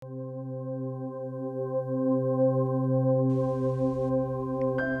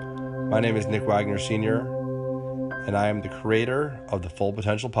My name is Nick Wagner Sr., and I am the creator of the Full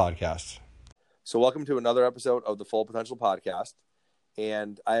Potential Podcast. So welcome to another episode of the Full Potential Podcast.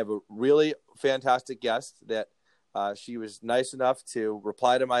 And I have a really fantastic guest that she was nice enough to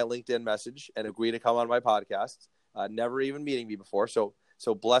reply to my LinkedIn message and agree to come on my podcast, never even meeting me before. So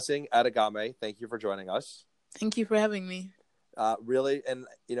Blessing Adogame, thank you for joining us. Thank you for having me. Really, and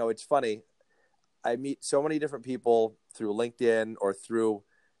it's funny. I meet so many different people through LinkedIn or through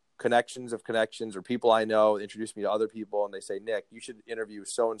connections or people I know introduce me to other people, and they say, Nick, you should interview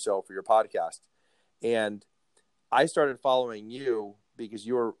so-and-so for your podcast. And I started following you because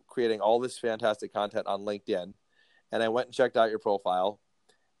you were creating all this fantastic content on LinkedIn. And I went and checked out your profile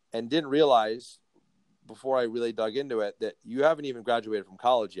and didn't realize before I really dug into it that you haven't even graduated from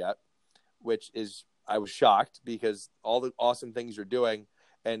college yet, I was shocked because all the awesome things you're doing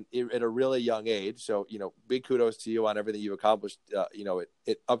and at a really young age. So, big kudos to you on everything you've accomplished,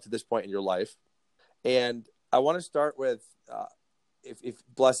 up to this point in your life. And I want to start with, if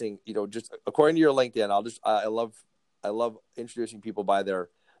Blessing, just according to your LinkedIn, I love introducing people by their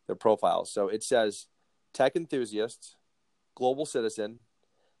profiles. So it says tech enthusiast, global citizen,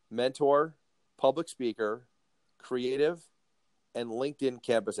 mentor, public speaker, creative, and LinkedIn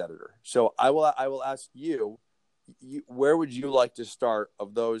campus editor. So I will ask you, where would you like to start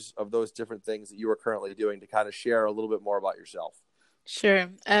of those different things that you are currently doing to kind of share a little bit more about yourself? Sure.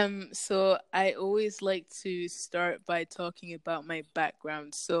 So I always like to start by talking about my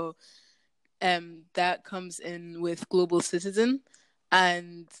background. So that comes in with global citizen,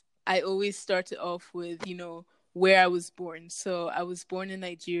 and I always start it off with, where I was born. So I was born in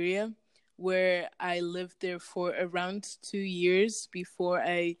Nigeria, where I lived there for around 2 years before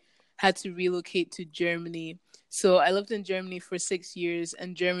I had to relocate to Germany. So I lived in Germany for 6 years,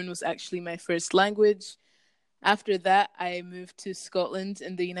 and German was actually my first language. After that, I moved to Scotland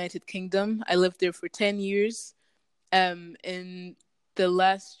in the United Kingdom. I lived there for 10 years. In the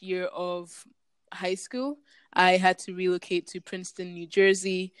last year of high school, I had to relocate to Princeton, New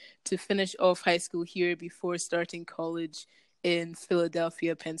Jersey to finish off high school here before starting college in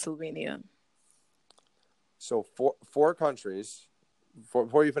Philadelphia, Pennsylvania. So four countries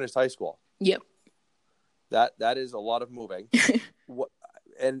before you finished high school. Yep. That is a lot of moving.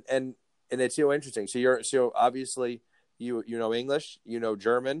 and it's so interesting. So obviously you know English, you know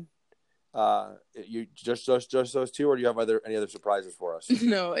German. You just those two, or do you have any other surprises for us?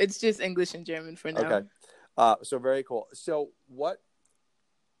 No, it's just English and German for now. Okay. So very cool. So what?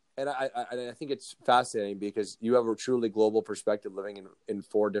 And I think it's fascinating because you have a truly global perspective living in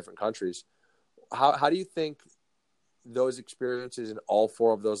 4 different countries. How do you think those experiences in all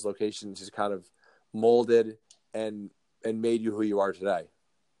 4 of those locations has kind of molded and made you who you are today?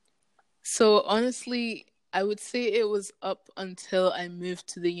 So honestly, I would say it was up until I moved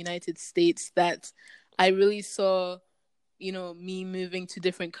to the United States that I really saw, me moving to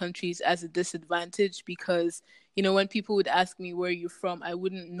different countries as a disadvantage because, when people would ask me where you're from, I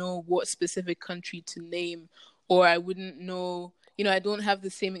wouldn't know what specific country to name, or I wouldn't know, I don't have the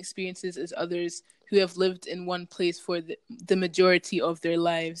same experiences as others who have lived in one place for the majority of their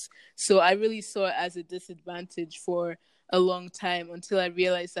lives. So I really saw it as a disadvantage for a long time until I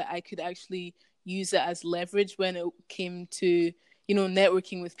realized that I could actually use it as leverage when it came to,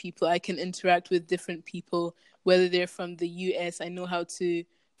 networking with people. I can interact with different people, whether they're from the US. I know how to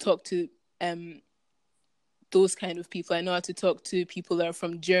talk to those kind of people. I know how to talk to people that are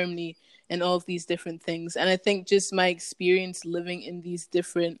from Germany and all of these different things. And I think just my experience living in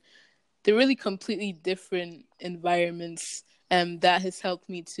they're really completely different environments, that has helped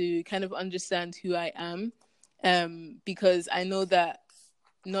me to kind of understand who I am, because I know that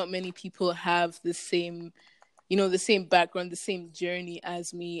not many people have the same background, the same journey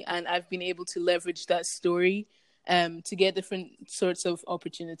as me, and I've been able to leverage that story to get different sorts of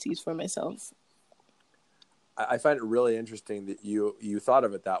opportunities for myself. I find it really interesting that you thought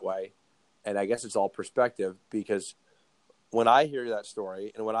of it that way, and I guess it's all perspective because when I hear that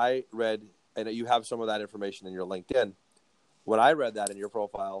story and when I read, and you have some of that information in your LinkedIn, when I read that in your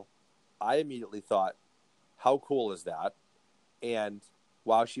profile, I immediately thought, how cool is that? And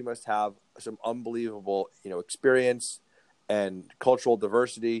wow, she must have some unbelievable, experience and cultural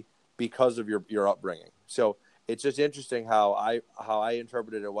diversity because of your upbringing. So it's just interesting how I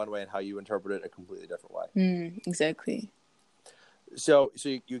interpreted it one way and how you interpret it a completely different way. Exactly. So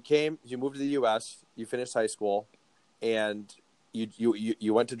you moved to the U.S., you finished high school, and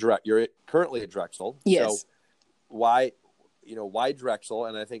you went to Drexel. You're currently at Drexel. Yes. So why Drexel?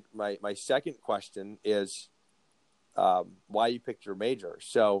 And I think my second question is why you picked your major.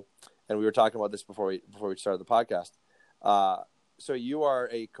 So, and we were talking about this before we started the podcast. so you are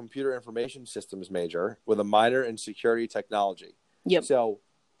a computer information systems major with a minor in security technology. Yep. So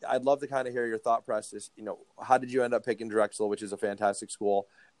I'd love to kind of hear your thought process. How did you end up picking Drexel, which is a fantastic school,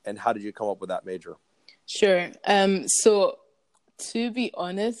 and how did you come up with that major? Sure. So to be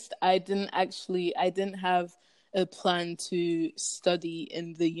honest, I didn't have a plan to study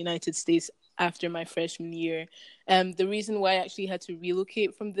in the United States after my freshman year. The reason why I actually had to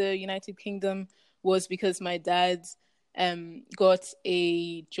relocate from the United Kingdom was because my dad got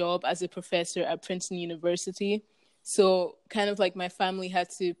a job as a professor at Princeton University. So kind of like my family had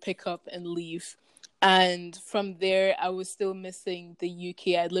to pick up and leave. And from there, I was still missing the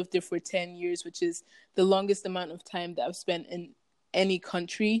UK. I lived there for 10 years, which is the longest amount of time that I've spent in any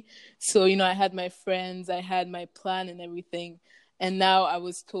country. So, I had my friends, I had my plan and everything. And now I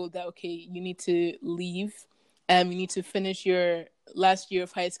was told that, okay, you need to leave. You need to finish your last year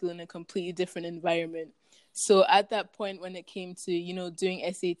of high school in a completely different environment. So at that point, when it came to, doing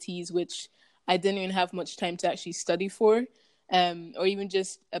SATs, which I didn't even have much time to actually study for, or even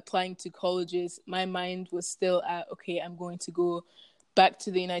just applying to colleges, my mind was still at, okay, I'm going to go back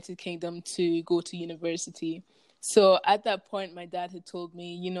to the United Kingdom to go to university. So at that point, my dad had told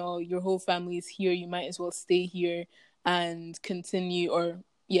me, your whole family is here. You might as well stay here and continue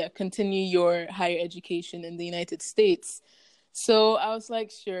your higher education in the United States. So I was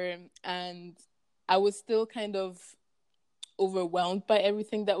like, sure. And I was still kind of overwhelmed by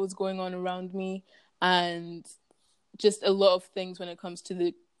everything that was going on around me, and just a lot of things when it comes to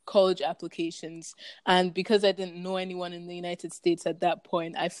the college applications. And because I didn't know anyone in the United States at that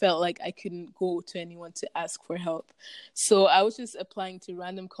point, I felt like I couldn't go to anyone to ask for help. So I was just applying to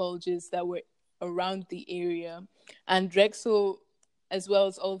random colleges that were around the area. And Drexel, as well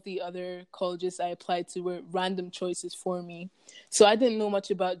as all of the other colleges I applied to, were random choices for me. So I didn't know much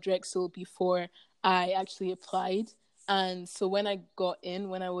about Drexel before I actually applied. And so when I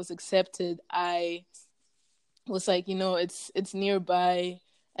was accepted, I was like, it's nearby.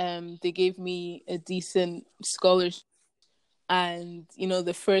 They gave me a decent scholarship. And,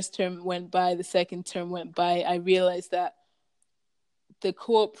 the first term went by, the second term went by. I realized that the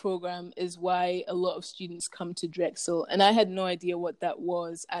co-op program is why a lot of students come to Drexel. And I had no idea what that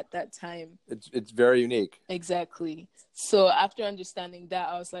was at that time. It's very unique. Exactly. So after understanding that,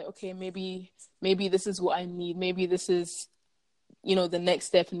 I was like, okay, maybe this is what I need. Maybe this is, the next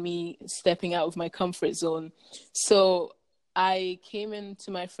step in me stepping out of my comfort zone. So I came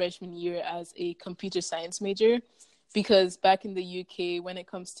into my freshman year as a computer science major, because back in the UK, when it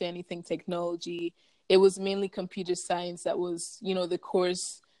comes to anything technology, it was mainly computer science that was, the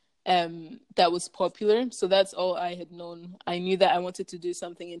course that was popular. So that's all I had known. I knew that I wanted to do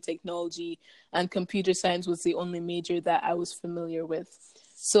something in technology, and computer science was the only major that I was familiar with.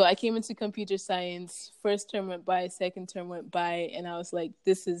 So I came into computer science, first term went by, second term went by, and I was like,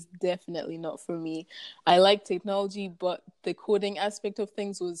 this is definitely not for me. I like technology, but the coding aspect of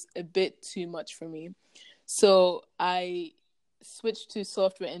things was a bit too much for me. So I switched to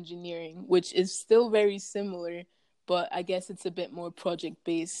software engineering, which is still very similar, but I guess it's a bit more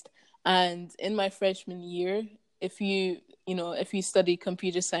project-based. And in my freshman year, if you study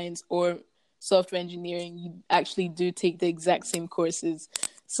computer science or software engineering, you actually do take the exact same courses.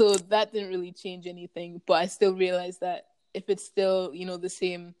 So that didn't really change anything, but I still realized that if it's still, the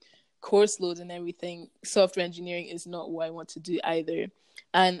same course load and everything, software engineering is not what I want to do either.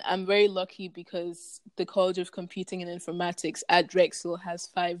 And I'm very lucky because the College of Computing and Informatics at Drexel has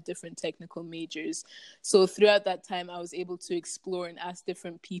 5 different technical majors. So throughout that time, I was able to explore and ask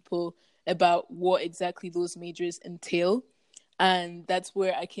different people about what exactly those majors entail. And that's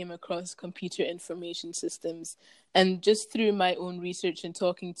where I came across computer information systems. And just through my own research and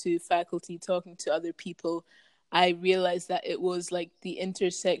talking to faculty, talking to other people, I realized that it was like the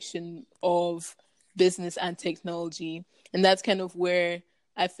intersection of business and technology. And that's kind of where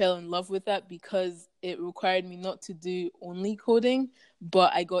I fell in love with that, because it required me not to do only coding,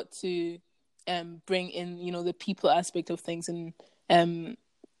 but I got to bring in, the people aspect of things, and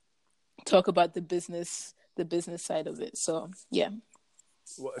talk about the business side of it. So yeah.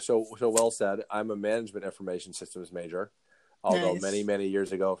 So well said. I'm a management information systems major, although Nice. many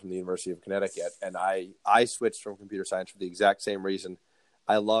years ago from the University of Connecticut, and I switched from computer science for the exact same reason.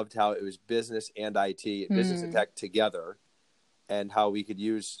 I loved how it was business and IT, business and tech together, and how we could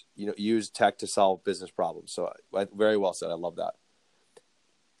use tech to solve business problems. So very well said. I love that.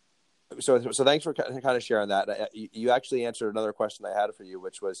 So thanks for kind of sharing that. You actually answered another question I had for you,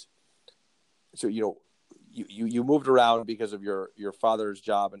 which was, so you moved around because of your father's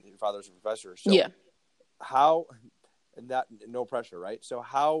job, and your father's a professor. So Yeah. how, and that, no pressure, right? So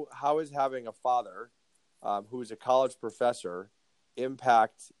how is having a father who is a college professor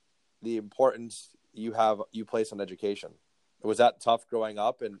impact the importance you place on education? Was that tough growing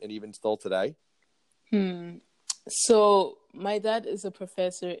up and even still today? So my dad is a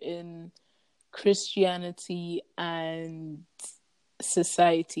professor in Christianity and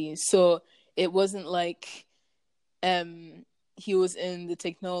society. So it wasn't like he was in the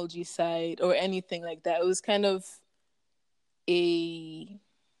technology side or anything like that. It was kind of a,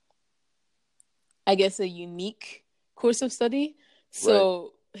 I guess, a unique course of study.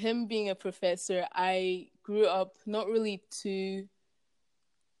 So him being a professor, I grew up not really too,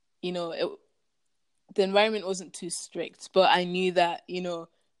 the environment wasn't too strict, but I knew that,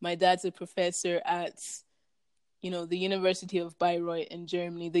 my dad's a professor at, the University of Bayreuth in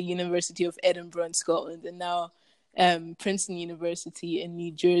Germany, the University of Edinburgh in Scotland, and now Princeton University in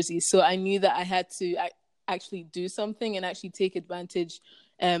New Jersey. So I knew that I had to actually do something and actually take advantage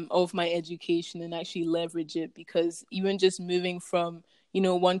of my education and actually leverage it, because even just moving from,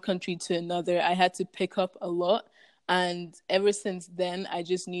 one country to another, I had to pick up a lot. And ever since then, I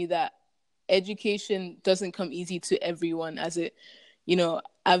just knew that education doesn't come easy to everyone.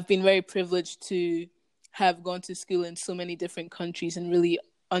 I've been very privileged to have gone to school in so many different countries and really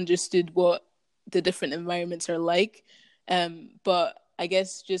understood what the different environments are like. But I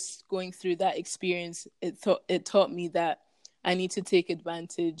guess just going through that experience, it taught me that I need to take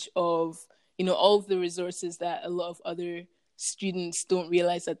advantage of, all of the resources that a lot of other students don't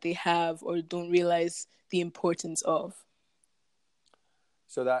realize that they have or don't realize the importance of.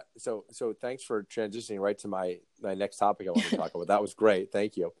 So thanks for transitioning right to my next topic I want to talk about. That was great.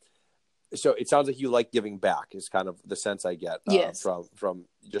 Thank you. So it sounds like you like giving back is kind of the sense I get yes. from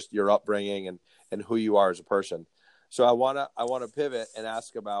just your upbringing and who you are as a person. So I want to pivot and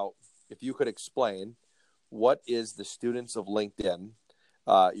ask about if you could explain what is the Students of LinkedIn.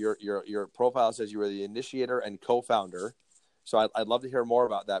 Your profile says you were the initiator and co-founder. So I'd love to hear more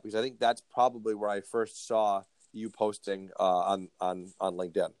about that, because I think that's probably where I first saw you posting on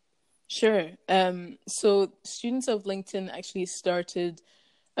LinkedIn. Sure. So Students of LinkedIn actually started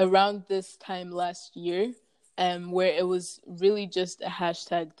around this time last year, where it was really just a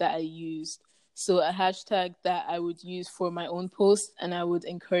hashtag that I used. So a hashtag that I would use for my own post, and I would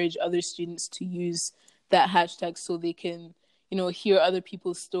encourage other students to use that hashtag so they can, hear other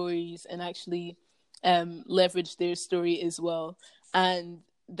people's stories and actually leverage their story as well. And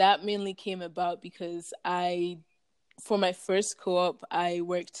that mainly came about because for my first co-op, I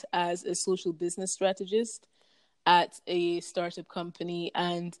worked as a social business strategist at a startup company,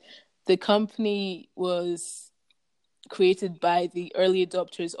 and the company was created by the early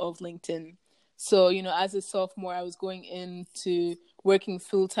adopters of LinkedIn. So, as a sophomore, I was going into working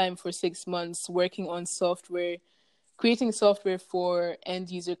full-time for 6 months, working on software, creating software for end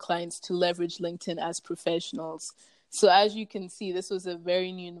user clients to leverage LinkedIn as professionals. So as you can see, this was a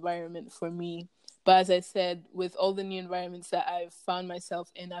very new environment for me. But as I said, with all the new environments that I've found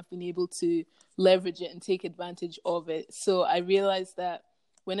myself in, I've been able to leverage it and take advantage of it. So I realized that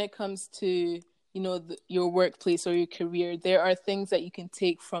when it comes to, your workplace or your career, there are things that you can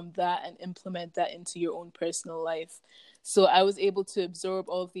take from that and implement that into your own personal life. So I was able to absorb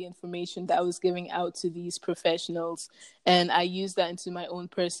all of the information that I was giving out to these professionals, and I used that into my own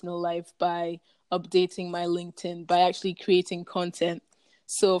personal life by updating my LinkedIn, by actually creating content.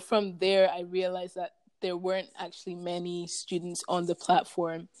 So from there, I realized that there weren't actually many students on the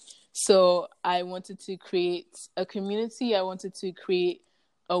platform. So I wanted to create a community. I wanted to create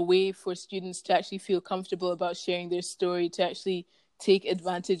a way for students to actually feel comfortable about sharing their story, to actually take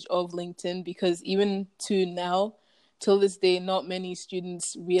advantage of LinkedIn, because even to now, till this day, not many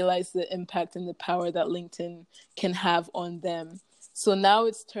students realize the impact and the power that LinkedIn can have on them. So now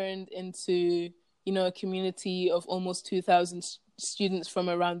it's turned into, a community of almost 2,000 students from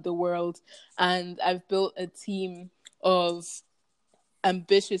around the world. And I've built a team of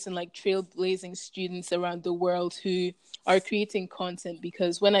ambitious and trailblazing students around the world who are creating content,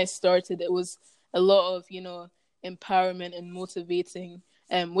 because when I started, it was a lot of, empowerment and motivating,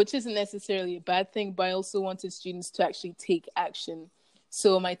 which isn't necessarily a bad thing, but I also wanted students to actually take action.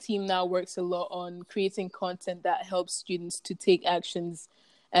 So my team now works a lot on creating content that helps students to take actions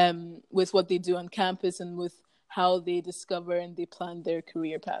with what they do on campus and with how they discover and they plan their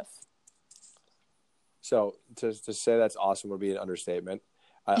career path. So to say that's awesome would be an understatement.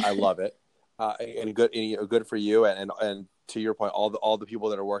 I love it, and good for you. And to your point, all the people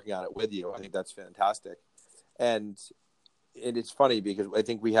that are working on it with you, I think that's fantastic. And it's funny because I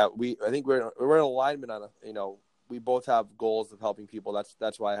think we're in alignment on we both have goals of helping people.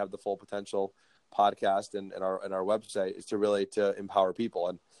 That's why I have the Full Potential podcast and our website is to empower people.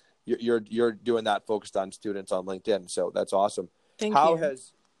 And you're doing that focused on students on LinkedIn. So that's awesome. Thank How you.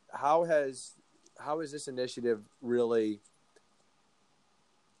 has how has how has this initiative really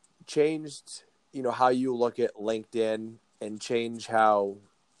changed, how you look at LinkedIn and change how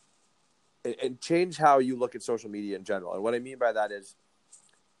you look at social media in general? And what I mean by that is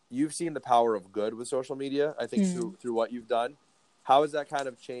you've seen the power of good with social media, I think, through what you've done. How has that kind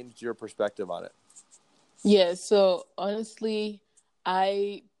of changed your perspective on it? Yeah, so honestly,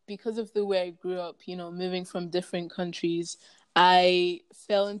 because of the way I grew up, moving from different countries, I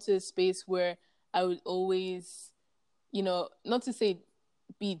fell into a space where I would always, not to say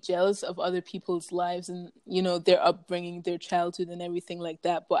be jealous of other people's lives and, their upbringing, their childhood and everything like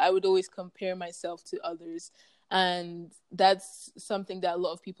that, but I would always compare myself to others. And that's something that a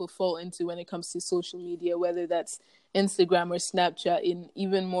lot of people fall into when it comes to social media, whether that's Instagram or Snapchat, and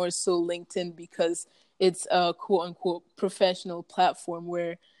even more so LinkedIn, because it's a quote unquote professional platform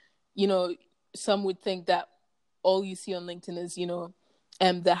where, you know, some would think that all you see on LinkedIn is,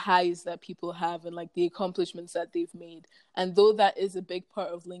 the highs that people have and like the accomplishments that they've made. And though that is a big part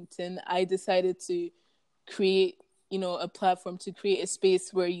of LinkedIn, I decided to create, a platform, to create a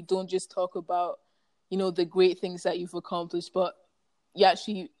space where you don't just talk about, the great things that you've accomplished, but you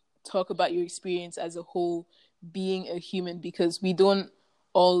actually talk about your experience as a whole, being a human, because we don't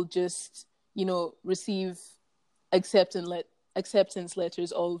all just, receive acceptance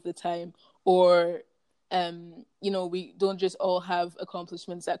letters all the time, or we don't just all have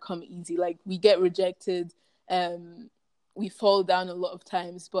accomplishments that come easy. Like, we get rejected, we fall down a lot of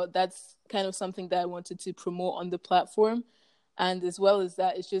times, but that's kind of something that I wanted to promote on the platform. And as well as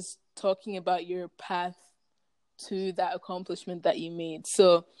that, it's just talking about your path to that accomplishment that you made.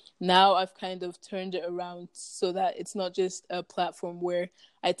 So now I've kind of turned it around so that it's not just a platform where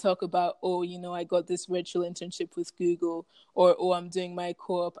I talk about, I got this virtual internship with Google, or, I'm doing my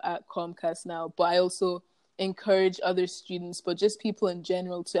co-op at Comcast now. But I also encourage other students, but just people in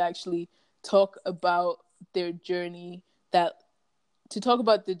general, to actually talk about their journey, to talk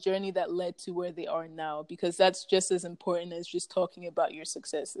about the journey that led to where they are now, because that's just as important as just talking about your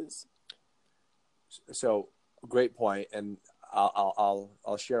successes. So, great point, and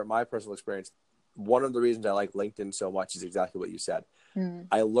I'll share my personal experience. One of the reasons I like LinkedIn so much is exactly what you said.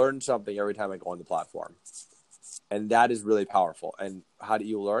 I learn something every time I go on the platform, and that is really powerful. And how do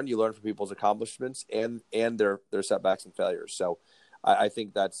you learn? You learn from people's accomplishments and their setbacks and failures. So, I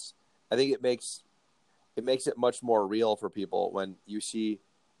think it makes it much more real for people when you see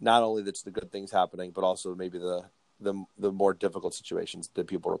not only that's the good things happening, but also maybe the more difficult situations that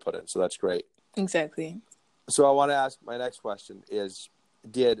people are put in. So that's great. Exactly. So I want to ask, my next question is,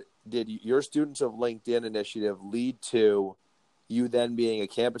 did your Students of LinkedIn initiative lead to you then being a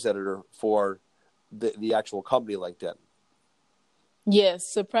campus editor for the actual company LinkedIn? Yes,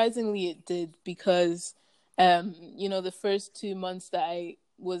 surprisingly it did, because the first 2 months that I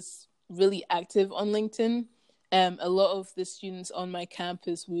was really active on LinkedIn, a lot of the students on my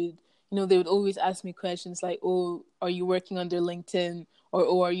campus would, they would always ask me questions like, "Oh, are you working under LinkedIn?" or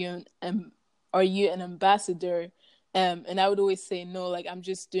 "Oh, are you an ambassador?" And I would always say no, like, I'm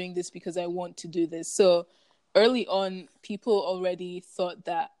just doing this because I want to do this. So early on, people already thought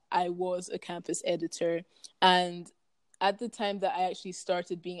that I was a campus editor. And at the time that I actually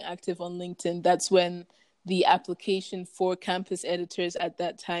started being active on LinkedIn, that's when the application for campus editors at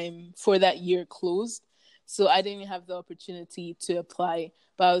that time for that year closed. So I didn't have the opportunity to apply.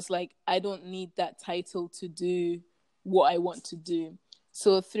 But I was like, I don't need that title to do what I want to do.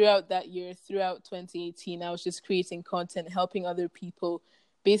 So throughout that year, throughout 2018, I was just creating content, helping other people,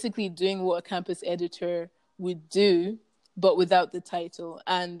 basically doing what a campus editor would do, but without the title.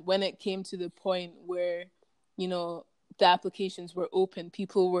 And when it came to the point where, the applications were open,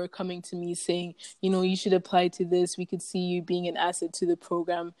 people were coming to me saying, you should apply to this. We could see you being an asset to the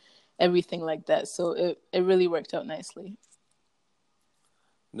program, everything like that. So it really worked out nicely.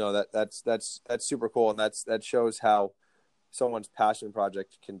 No, that's super cool, and that shows how someone's passion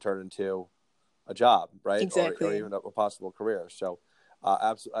project can turn into a job, right? Exactly. Or even a possible career. So,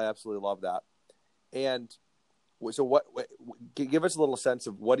 I absolutely love that. And so, give us a little sense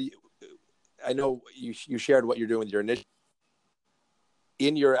of what do you? I know you shared what you're doing with your initiative.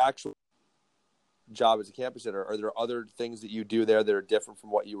 In your actual job as a campus editor, are there other things that you do there that are different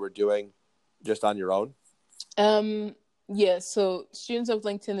from what you were doing just on your own? Yeah, so Students of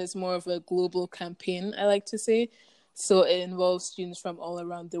LinkedIn is more of a global campaign, I like to say. So it involves students from all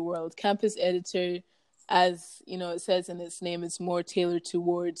around the world. Campus editor, as it says in its name, is more tailored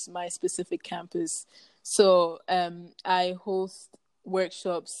towards my specific campus. So I host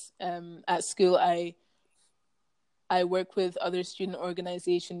workshops at school. I I work with other student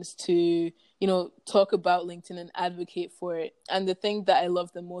organizations to, talk about LinkedIn and advocate for it. And the thing that I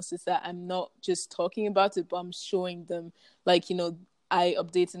love the most is that I'm not just talking about it, but I'm showing them, like, I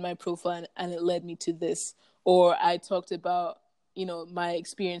updated my profile and it led me to this. Or I talked about, my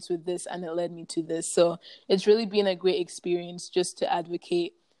experience with this and it led me to this. So it's really been a great experience just to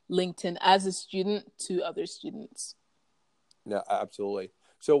advocate LinkedIn as a student to other students. No, absolutely.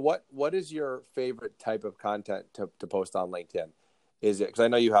 So what is your favorite type of content to post on LinkedIn? Is it, because I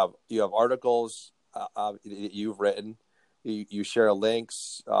know you have articles you've written, you share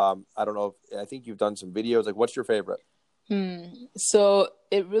links. I don't know I think you've done some videos. Like, what's your favorite? So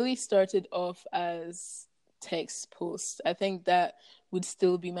it really started off as text posts. I think that would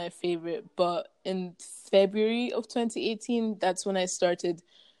still be my favorite. But in February of 2018, that's when I started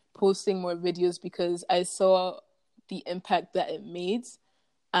posting more videos because I saw the impact that it made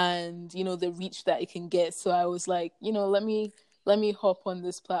and the reach that it can get. So I was like, let me hop on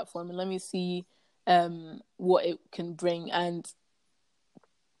this platform and let me see what it can bring. And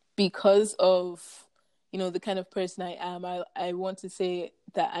because of the kind of person I am, I want to say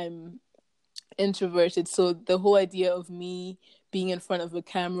that I'm introverted. So the whole idea of me being in front of a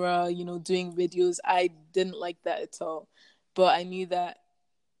camera, doing videos, I didn't like that at all. But I knew that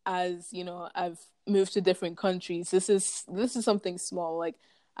as I've moved to different countries, this is something small. Like,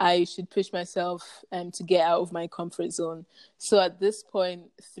 I should push myself to get out of my comfort zone. So at this point,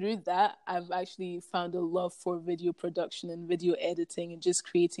 through that, I've actually found a love for video production and video editing and just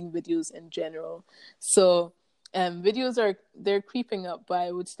creating videos in general. So videos they're creeping up, but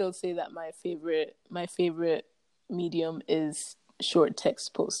I would still say that my favorite medium is short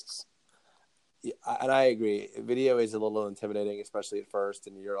text posts. Yeah, and I agree. Video is a little intimidating, especially at first,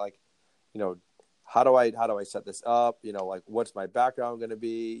 and you're like, how do I set this up? Like, what's my background going to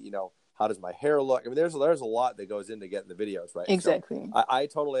be? How does my hair look? I mean, there's a lot that goes into getting the videos right. Exactly. So I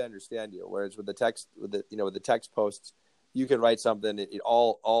totally understand you. Whereas with the text, with the text posts, you can write something at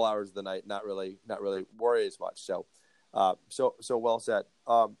all hours of the night, not really worry as much. So, so well said.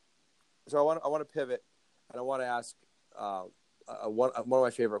 So I want to pivot, and I want to ask one of my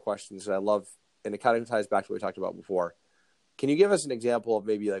favorite questions that I love, and it kind of ties back to what we talked about before. Can you give us an example of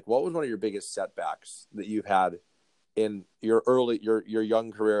maybe like what was one of your biggest setbacks that you've had in your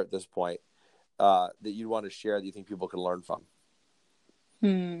young career at this point that you'd want to share that you think people can learn from?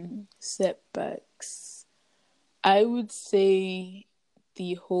 Setbacks. I would say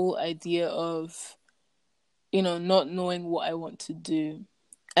the whole idea of, not knowing what I want to do.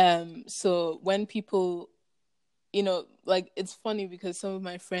 So when people, like, it's funny because some of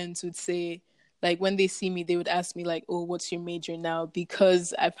my friends would say, like, when they see me, they would ask me, like, oh, what's your major now?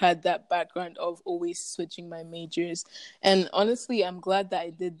 Because I've had that background of always switching my majors. And honestly, I'm glad that I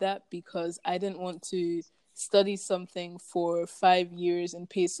did that because I didn't want to study something for 5 years and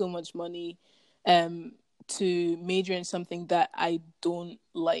pay so much money to major in something that I don't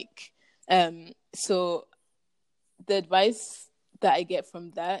like. So the advice that I get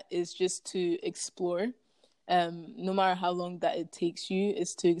from that is just to explore. No matter how long that it takes you,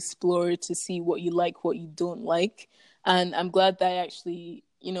 is to explore, to see what you like, what you don't like. And I'm glad that I actually,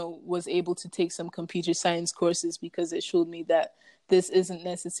 was able to take some computer science courses because it showed me that this isn't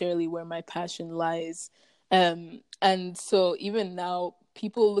necessarily where my passion lies. And so even now,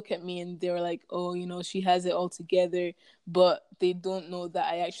 people look at me and they're like, oh, she has it all together, but they don't know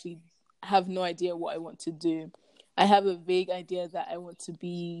that I actually have no idea what I want to do. I have a vague idea that I want to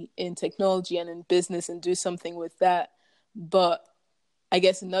be in technology and in business and do something with that. But I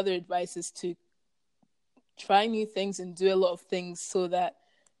guess another advice is to try new things and do a lot of things so that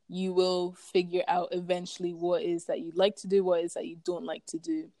you will figure out eventually what is that you like to do, what is that you don't like to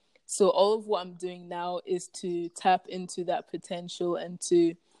do. So all of what I'm doing now is to tap into that potential and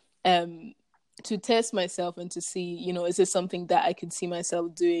to test myself and to see, is this something that I could see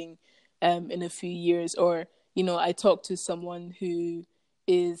myself doing in a few years? Or, I talked to someone who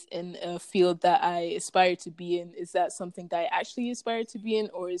is in a field that I aspire to be in. Is that something that I actually aspire to be in,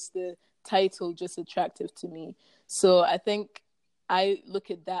 or is the title just attractive to me? So I think I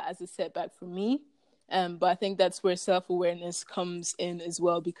look at that as a setback for me. But I think that's where self-awareness comes in as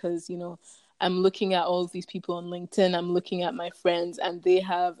well, because, I'm looking at all of these people on LinkedIn, I'm looking at my friends, and they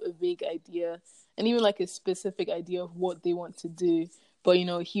have a vague idea and even like a specific idea of what they want to do. But,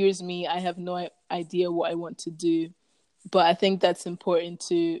 here's me, I have no idea what I want to do. But I think that's important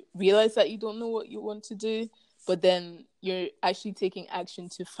to realize that you don't know what you want to do, but then you're actually taking action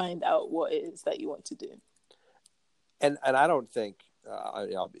to find out what it is that you want to do. And I don't think,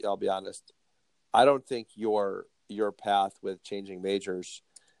 I'll be honest, I don't think your path with changing majors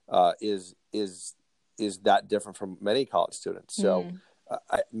is is that different from many college students. So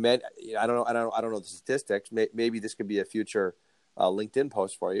I don't know the statistics. Maybe this could be a future LinkedIn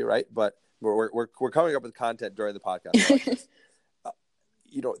post for you, right? But we're coming up with content during the podcast. Like this.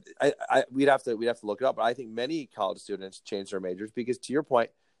 We'd have to look it up. But I think many college students change their majors because, to your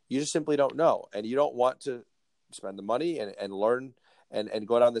point, you just simply don't know, and you don't want to spend the money and learn and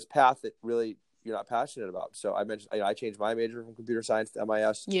go down this path that really you're not passionate about. So I mentioned, I changed my major from computer science to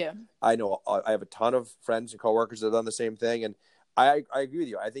MIS. Yeah. I know I have a ton of friends and coworkers that have done the same thing. And I agree with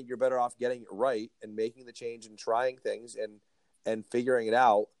you. I think you're better off getting it right and making the change and trying things and figuring it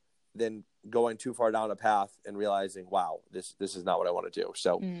out than going too far down a path and realizing, wow, this is not what I want to do.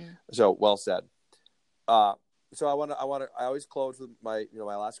 So, so well said. So I always close with my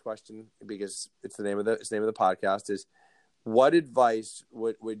last question, because it's the name of the podcast, is what advice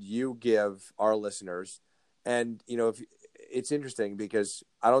would you give our listeners? And, if it's interesting because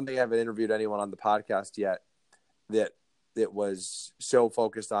I don't think I've interviewed anyone on the podcast yet that was so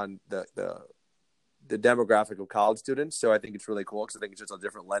focused on the demographic of college students. So I think it's really cool because I think it's just a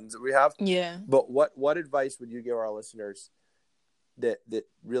different lens that we have. Yeah. But what advice would you give our listeners that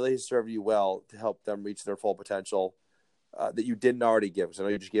really has served you well to help them reach their full potential, that you didn't already give? Because I know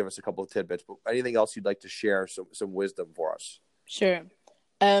you just gave us a couple of tidbits, but anything else you'd like to share, some wisdom for us? Sure.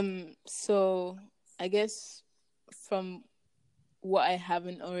 So I guess from what I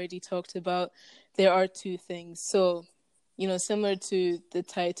haven't already talked about, there are two things. So, similar to the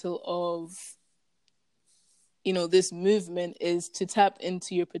title of, this movement, is to tap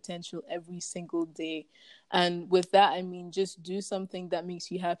into your potential every single day. And with that, I mean, just do something that makes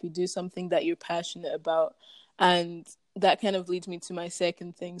you happy, do something that you're passionate about. And that kind of leads me to my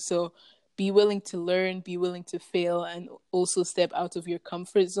second thing. So be willing to learn, be willing to fail, and also step out of your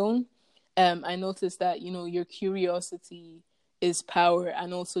comfort zone. I noticed that, your curiosity is power,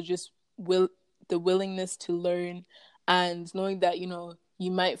 and also just the willingness to learn, and knowing that,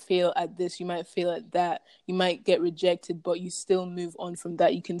 you might fail at this, you might fail at that, you might get rejected, but you still move on from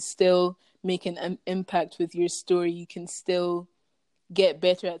that. You can still make an impact with your story. You can still get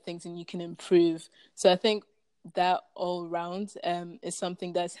better at things, and you can improve. So I think that all round is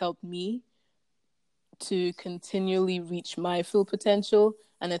something that's helped me to continually reach my full potential.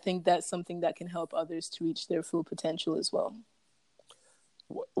 And I think that's something that can help others to reach their full potential as well.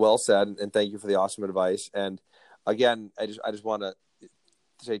 Well said. And thank you for the awesome advice. And again, I just want to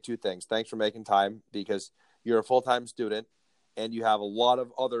say two things. Thanks for making time, because you're a full-time student and you have a lot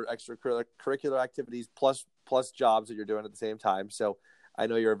of other extracurricular activities plus jobs that you're doing at the same time. So I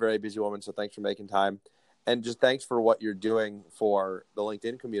know you're a very busy woman, so thanks for making time. And just thanks for what you're doing for the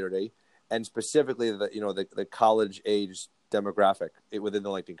LinkedIn community, and specifically the college age demographic within the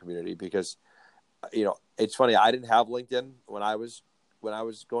LinkedIn community. Because it's funny, I didn't have LinkedIn when I was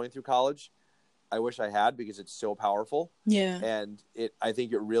going through college. I wish I had, because it's so powerful. Yeah. And I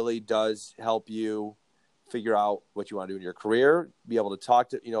think it really does help you figure out what you want to do in your career, be able to talk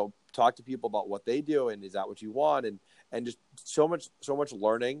to people about what they do, and is that what you want, and just so much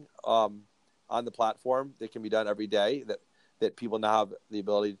learning on the platform that can be done every day that people now have the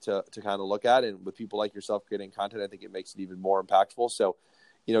ability to kind of look at. And with people like yourself creating content, I think it makes it even more impactful. So,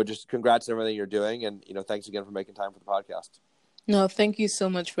 just congrats on everything you're doing, and thanks again for making time for the podcast. No, thank you so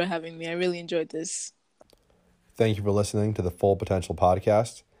much for having me. I really enjoyed this. Thank you for listening to the Full Potential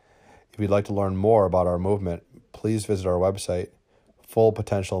Podcast. If you'd like to learn more about our movement, please visit our website,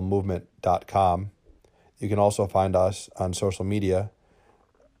 fullpotentialmovement.com. You can also find us on social media.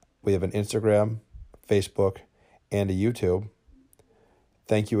 We have an Instagram, Facebook, and a YouTube.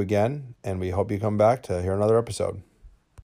 Thank you again, and we hope you come back to hear another episode.